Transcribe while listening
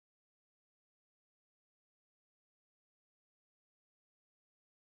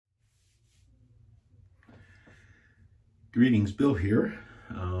Greetings, Bill here.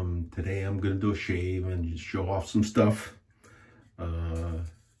 Today I'm going to do a shave and just show off some stuff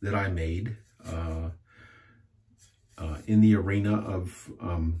that I made in the arena of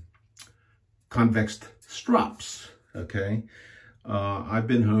convexed strops. Okay, I've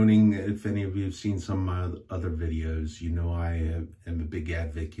been honing. If any of you have seen some of my other videos, you know I am a big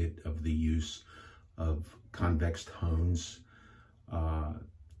advocate of the use of convexed hones,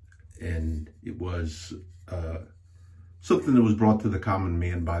 and it was something that was brought to the common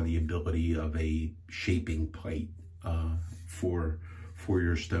man by the ability of a shaping plate for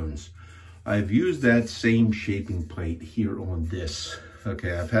your stones. I've used that same shaping plate here on this.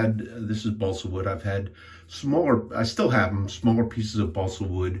 Okay, this is balsa wood. I've had I still have them, smaller pieces of balsa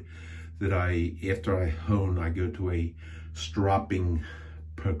wood that after I hone, I go to a stropping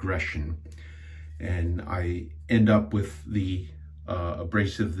progression. And I end up with the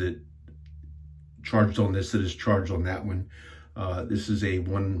abrasive that charged on this that is charged on that one. This is a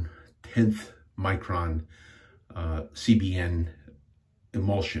 1/10 micron CBN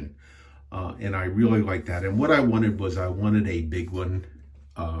emulsion. And I really like that. And what I wanted was I wanted a big one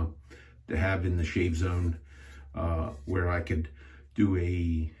to have in the shave zone where I could do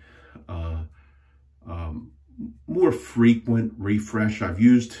a more frequent refresh. I've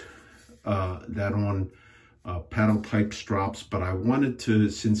used that on paddle type strops, but I wanted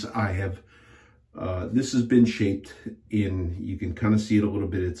to, since I have this has been shaped in, you can kind of see it a little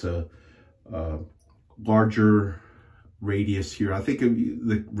bit, it's a larger radius here. I think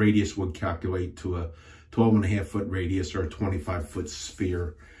the radius would calculate to a 12.5 foot radius or a 25-foot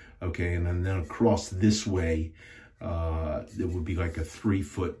sphere. Okay, and then across this way, there would be like a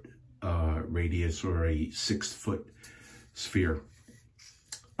 3-foot radius or a 6-foot sphere.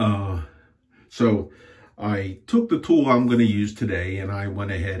 So I took the tool I'm going to use today and I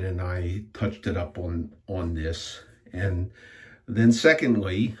went ahead and I touched it up on this. And then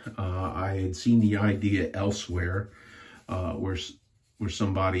secondly, I had seen the idea elsewhere where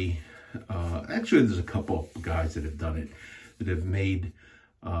somebody, actually there's a couple of guys that have done it, that have made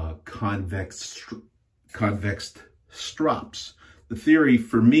convexed strops. The theory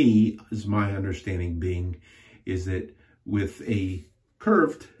for me, is my understanding being, is that with a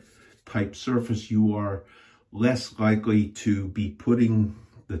curved type surface, you are less likely to be putting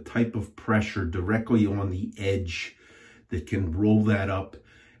the type of pressure directly on the edge that can roll that up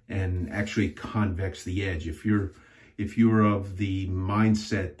and actually convex the edge. If you're of the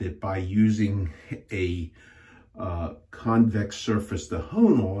mindset that by using a convex surface to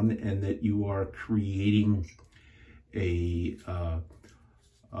hone on, and that you are creating a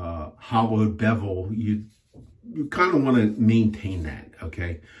hollowed bevel, you kind of want to maintain that.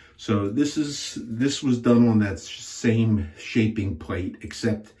 Okay, so this was done on that same shaping plate,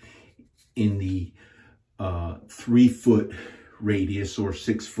 except in the 3-foot radius or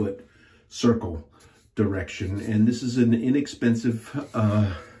 6-foot circle direction. And this is an inexpensive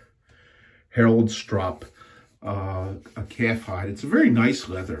Herald strop, a calf hide. It's a very nice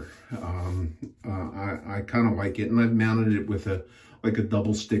leather. I kind of like it, and I've mounted it with like a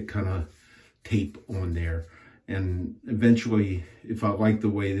double stick kind of tape on there. And eventually, if I like the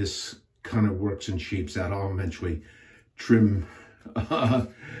way this kind of works and shapes out, I'll eventually trim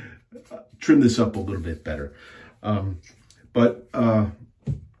this up a little bit better.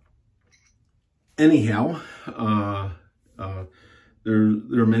 Anyhow,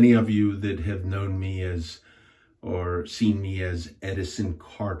 there are many of you that have known me as, or seen me as, Edison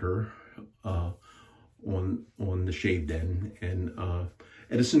Carter on the Shave Den, and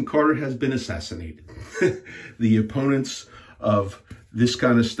Edison Carter has been assassinated. The opponents of this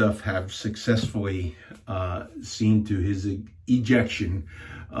kind of stuff have successfully seen to his ejection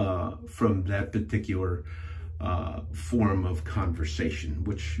from that particular form of conversation,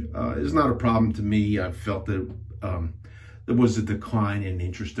 which is not a problem to me. I felt that there was a decline in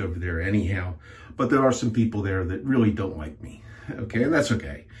interest over there anyhow, but there are some people there that really don't like me. Okay, and that's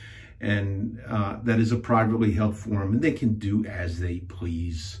okay. And that is a privately held forum, and they can do as they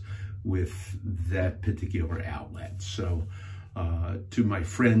please with that particular outlet. So to my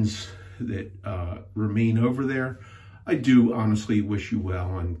friends that remain over there, I do honestly wish you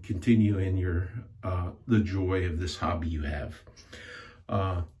well and continue in your the joy of this hobby you have.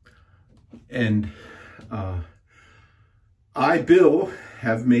 I, Bill,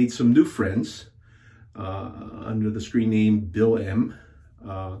 have made some new friends under the screen name Bill M.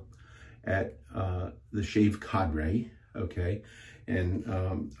 At the Shave Cadre, okay? And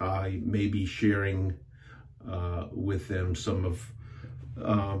I may be sharing with them some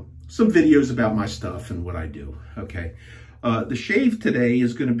videos about my stuff and what I do, okay? The shave today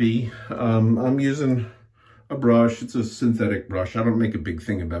is going to be, I'm using a brush. It's a synthetic brush. I don't make a big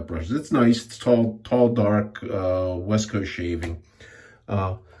thing about brushes. It's nice. It's tall, dark, West Coast shaving.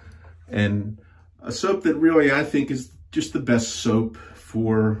 And a soap that really I think is just the best soap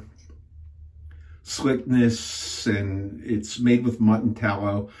for slickness, and it's made with mutton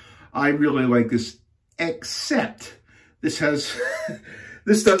tallow. I really like this, except this has,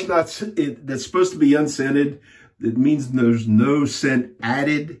 this does not, that's supposed to be unscented. It means there's no scent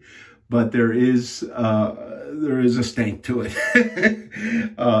added, but there is a stank to it.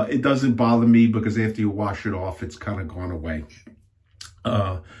 It doesn't bother me because after you wash it off, it's kind of gone away.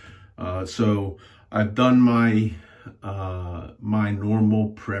 So I've done my normal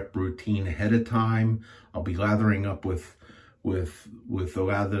prep routine ahead of time. I'll be lathering up with the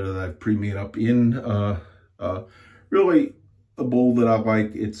lather that I've pre-made up in really a bowl that I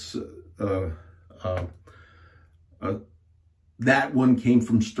like. It's that one came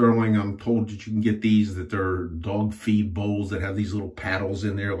from Sterling. I'm told that you can get these, that they're dog feed bowls that have these little paddles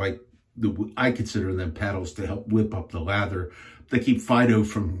in there. Like I consider them paddles to help whip up the lather. They keep Fido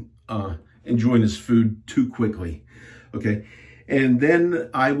from enjoying his food too quickly. Okay, and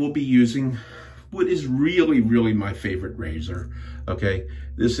then I will be using what is really my favorite razor. Okay,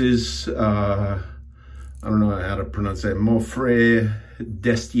 this is I don't know how to pronounce that. Mon frère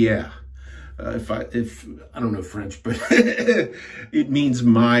d'Estier. If I don't know French, but it means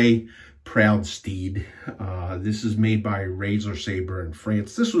my proud steed. This is made by Razor Sabre in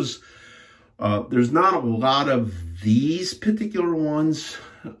France. This was, there's not a lot of these particular ones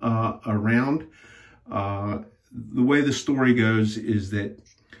around. The way the story goes is that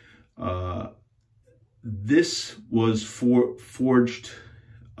this was forged,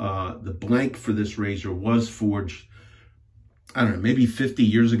 the blank for this razor was forged, I don't know, maybe 50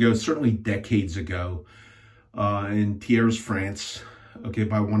 years ago, certainly decades ago, in Thiers, France, okay,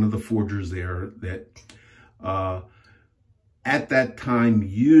 by one of the forgers there that at that time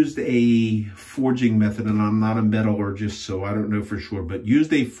used a forging method, and I'm not a metallurgist, so I don't know for sure, but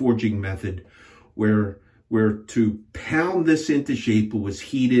used a forging method where to pound this into shape, it was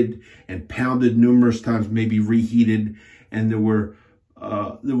heated and pounded numerous times, maybe reheated, and there was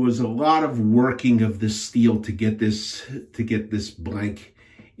a lot of working of this steel to get this blank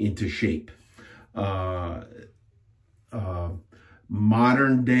into shape.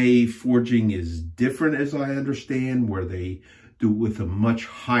 Modern day forging is different, as I understand, where they do it with a much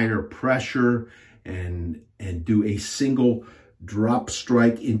higher pressure and do a single drop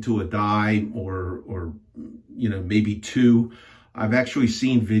strike into a die, or you know, maybe two. I've actually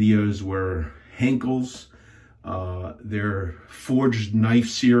seen videos where Henkel's, their forged knife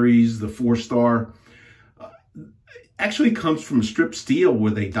series, the 4-star, actually comes from strip steel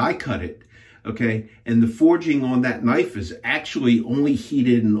where they die cut it, okay? And the forging on that knife is actually only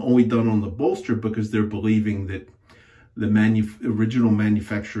heated and only done on the bolster because they're believing that the original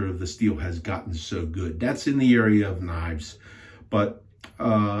manufacturer of the steel has gotten so good. That's in the area of knives. But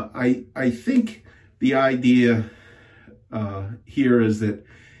I think the idea here is that,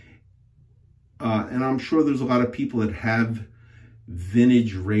 and I'm sure there's a lot of people that have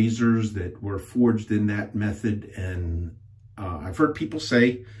vintage razors that were forged in that method, and I've heard people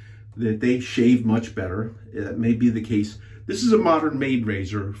say that they shave much better. That may be the case. This is a modern made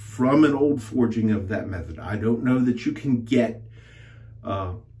razor from an old forging of that method. I don't know that you can get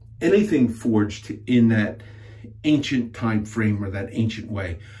anything forged in that ancient time frame or that ancient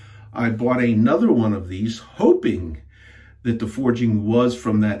way. I bought another one of these hoping that the forging was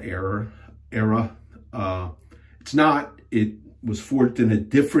from that era. It's not. It was forged in a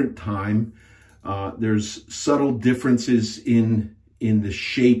different time. There's subtle differences in the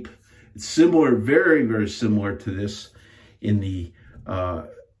shape. It's similar, very similar to this in the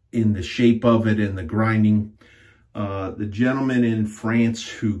shape of it and the grinding. The gentleman in France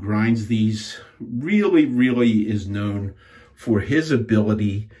who grinds these really is known for his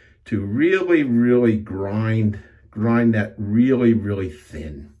ability to really grind that really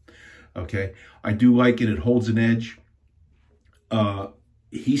thin. Okay, I do like it. It holds an edge.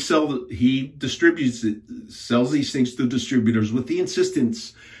 He sells these things to distributors with the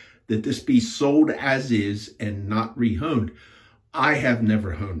insistence that this be sold as is and not rehoned. I have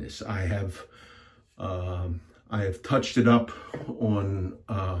never honed this. I have touched it up on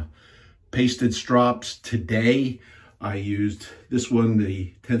pasted strops. Today I used this one,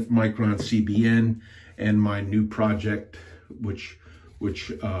 the 10th micron CBN, and my new project, which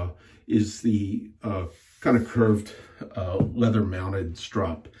is the kind of curved leather mounted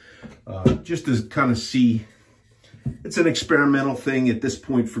strop, just to kind of see. It's an experimental thing at this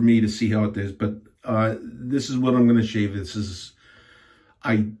point for me to see how it is, but this is what I'm going to shave. This is,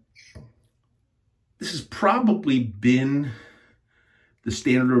 This has probably been the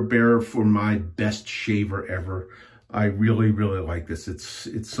standard bearer for my best shaver ever. I really, really like this. It's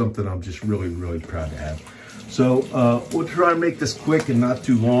something I'm just really, really proud to have. So we'll try and make this quick and not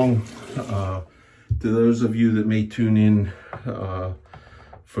too long. To those of you that may tune in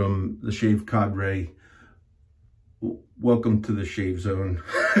from the Shave Cadre, welcome to the Shave Zone.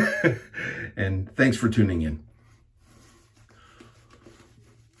 And thanks for tuning in.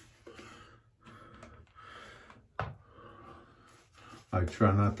 I'll try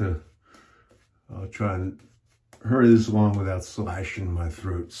and hurry this along without slashing my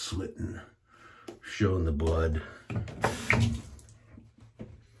throat, slitting, showing the blood.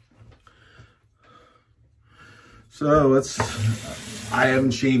 So I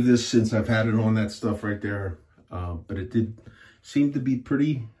haven't shaved this since I've had it on that stuff right there, but it did seem to be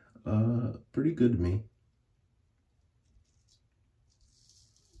pretty good to me.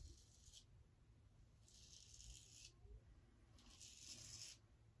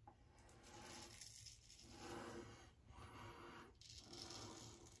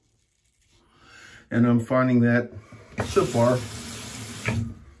 And I'm finding that so far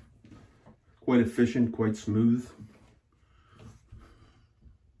quite efficient, quite smooth.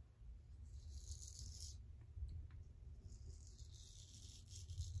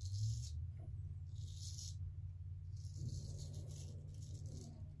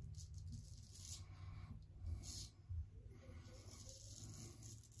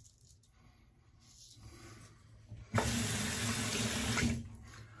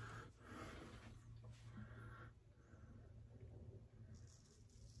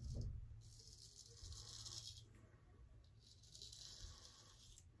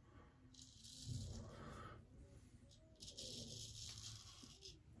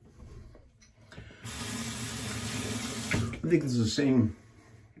 I think it's the same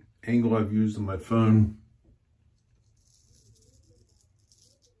angle I've used on my phone.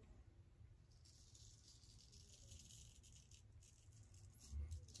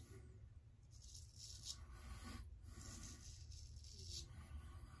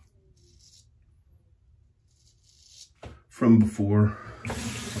 From before.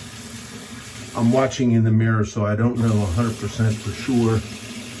 I'm watching in the mirror, so I don't know 100% for sure.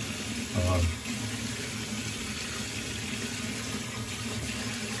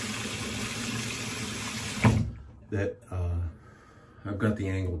 That I've got the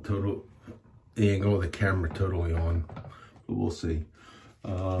angle of the camera totally on, but we'll see.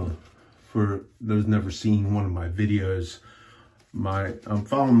 For those never seen one of my videos, I'm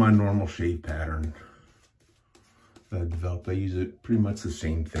following my normal shave pattern that I developed. I use it pretty much the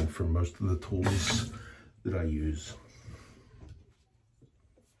same thing for most of the tools that I use.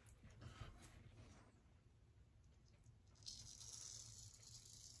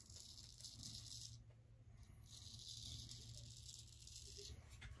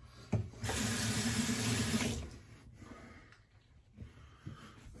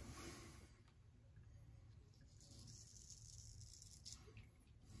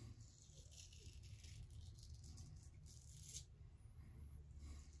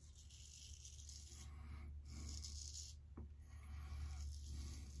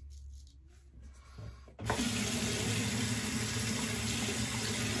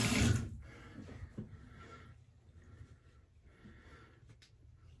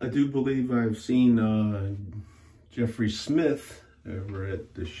 I do believe I've seen Jeffrey Smith over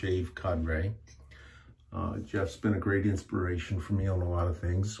at the Shave Cadre. Jeff's been a great inspiration for me on a lot of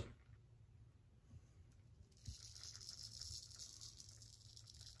things.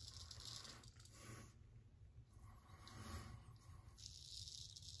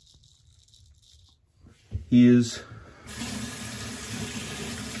 He is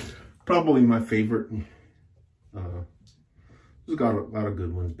probably my favorite. He's got a lot of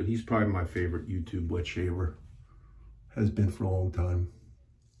good ones, but he's probably my favorite YouTube wet shaver. Has been for a long time.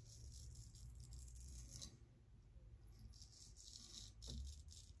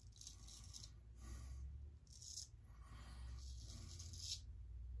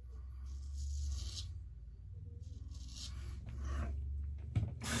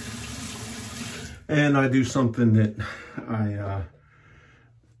 And I do something that I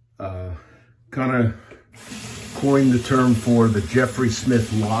kind of coined the term for, the Jeffrey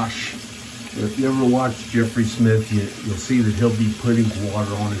Smith wash. If you ever watch Jeffrey Smith, you'll see that he'll be putting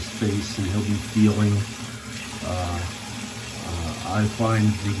water on his face and he'll be feeling. I find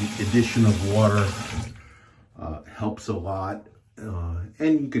the addition of water helps a lot.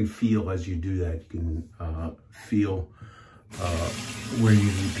 And you can feel as you do that, you can feel where you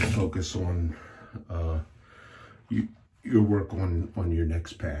need to focus on your work on your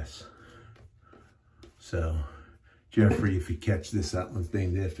next pass. So, Jeffrey, if you catch this, that one's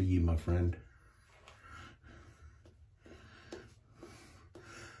named after you, my friend.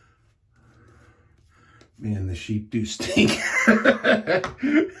 Man, the sheep do stink.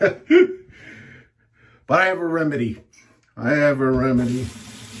 But I have a remedy. I have a remedy.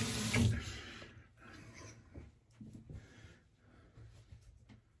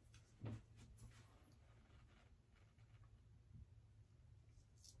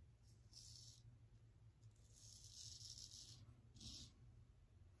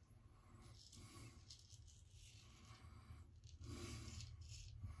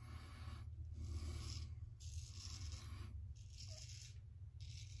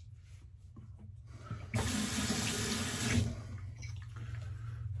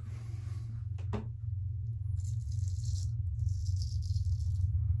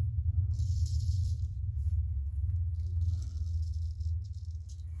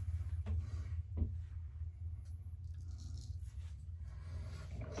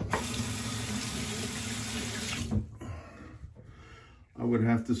 I would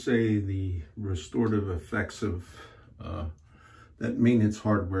have to say the restorative effects of that maintenance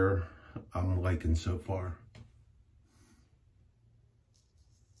hardware I'm liking so far.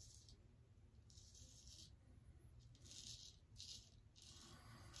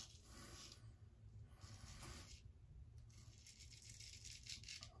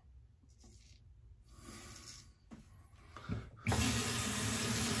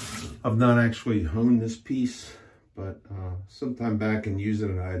 I've not actually honed this piece, but sometime back in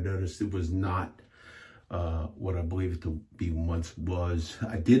using it, I noticed it was not what I believe it to be once was.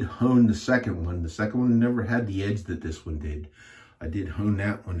 I did hone the second one. The second one never had the edge that this one did. I did hone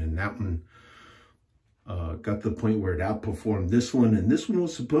that one, and that one got to the point where it outperformed this one, and this one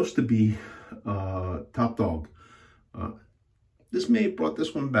was supposed to be top dog. This may have brought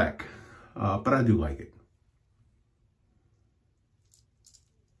this one back, but I do like it.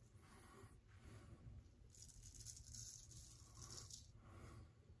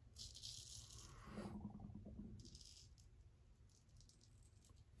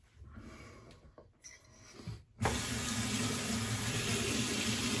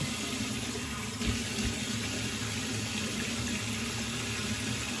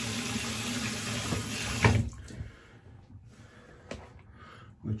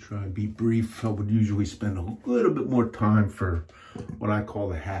 I'm going to try and be brief. I would usually spend a little bit more time for what I call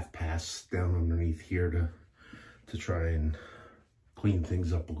the half pass down underneath here to try and clean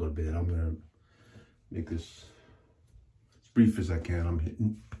things up a little bit. I'm going to make this as brief as I can.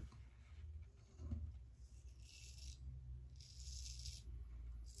 I'm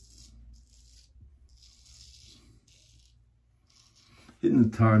hitting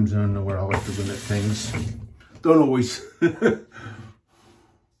the time zone where I like to limit things. Don't always.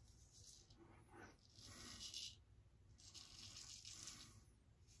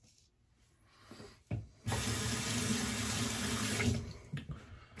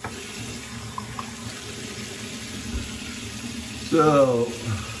 So,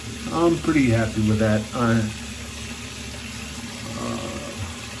 I'm pretty happy with that.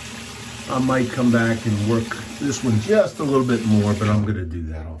 I might come back and work this one just a little bit more, but I'm going to do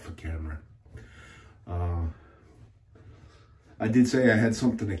that off of camera. I did say I had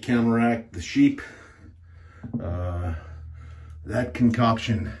something to counteract the sheep. That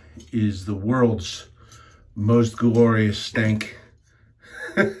concoction is the world's most glorious stank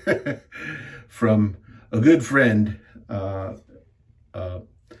from a good friend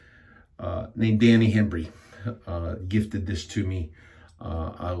named Danny Hembry. Gifted this to me.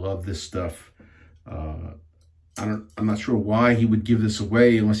 I love this stuff. I'm not sure why he would give this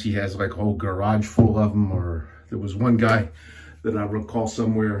away unless he has like a whole garage full of them, or there was one guy that I recall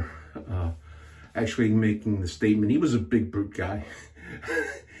somewhere actually making the statement. He was a big brute guy.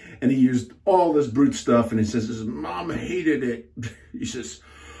 And he used all this brute stuff, and he says, his mom hated it. He says,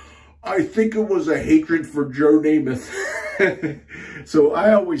 I think it was a hatred for Joe Namath. So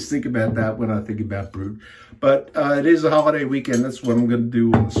I always think about that when I think about brute. But it is a holiday weekend. That's what I'm going to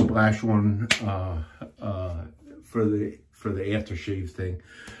do on the splash one for the aftershave thing.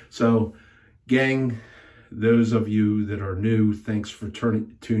 So, gang, those of you that are new, thanks for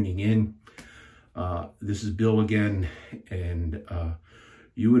tuning in. This is Bill again, and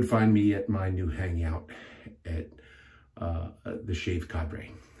you would find me at my new hangout at the Shave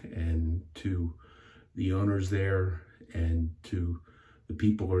Cadre. And to the owners there and to the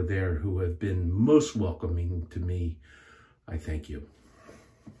people who are there who have been most welcoming to me, I thank you.